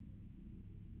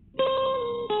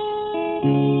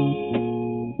Welcome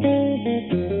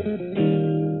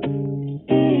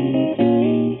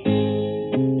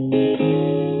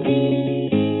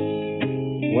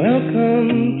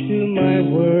to my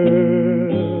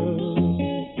world.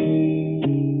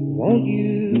 Won't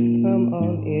you come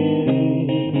on in?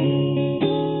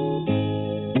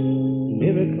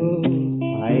 Miracles,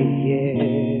 I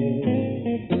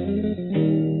guess,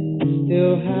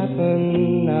 still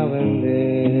happen now and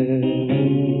then.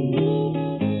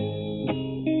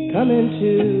 Come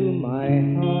into my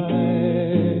heart.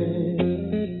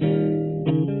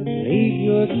 Leave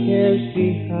your cares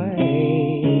behind.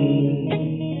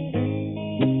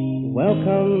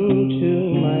 Welcome to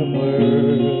my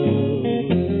world.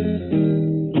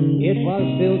 It was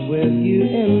built with you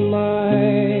in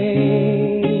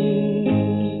mind.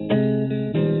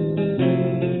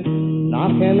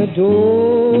 Knock and the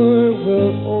door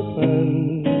will open.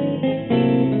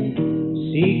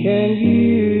 Seek and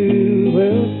you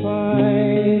will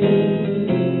find.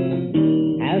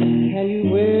 Ask and you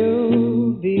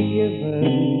will be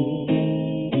given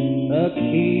a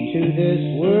key to this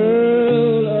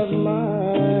world